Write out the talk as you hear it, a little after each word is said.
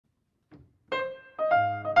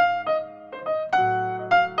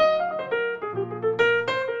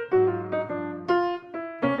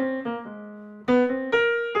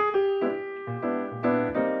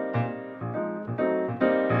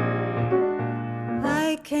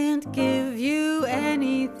can't give you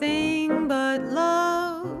anything but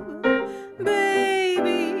love,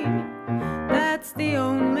 baby. That's the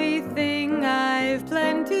only thing I've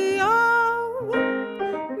plenty of,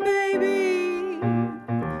 baby.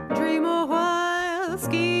 Dream a while,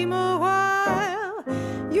 scheme a while,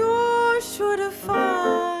 you're sure to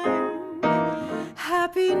find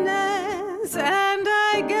happiness, and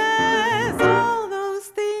I guess all those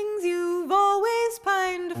things you've always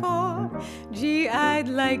pined for. Gee, I'd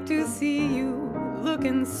like to see you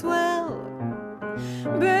looking swell,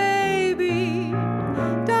 baby.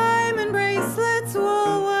 Diamond bracelets,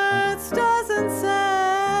 Woolworth doesn't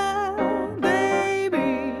sell,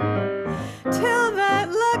 baby. Till that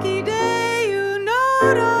lucky day, you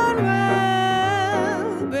know darn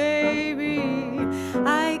well, baby,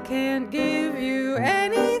 I can't give you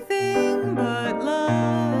anything but love.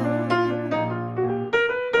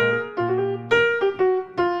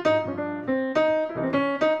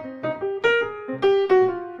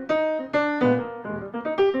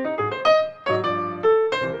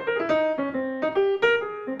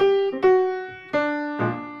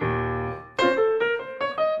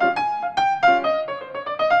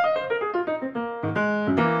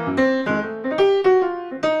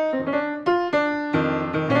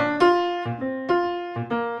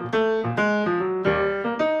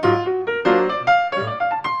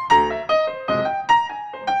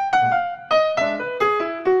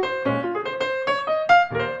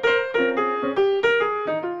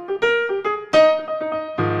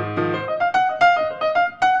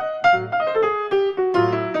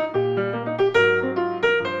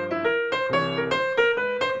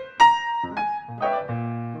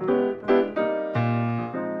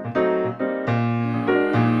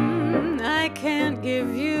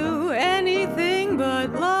 Give you anything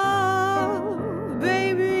but love,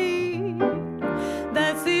 baby.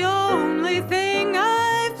 That's the only thing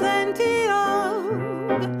I've plenty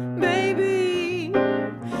of, baby.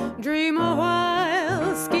 Dream a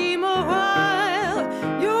while, scheme a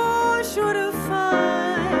while, you're sure to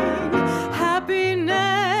find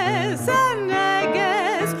happiness, and I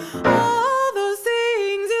guess all those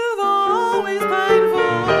things you've always pined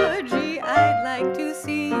for. Gee, I'd like to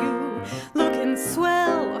see you looking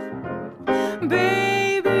swell,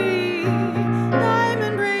 baby.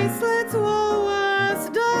 Diamond bracelets,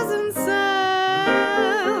 Woolworth doesn't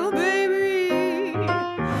sell, baby.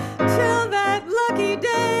 Till that lucky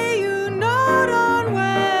day, you know darn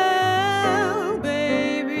well,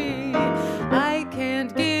 baby, I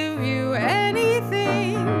can't give you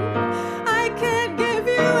anything. I can't give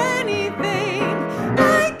you anything.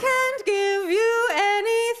 I can't give you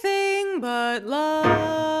anything but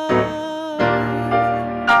love.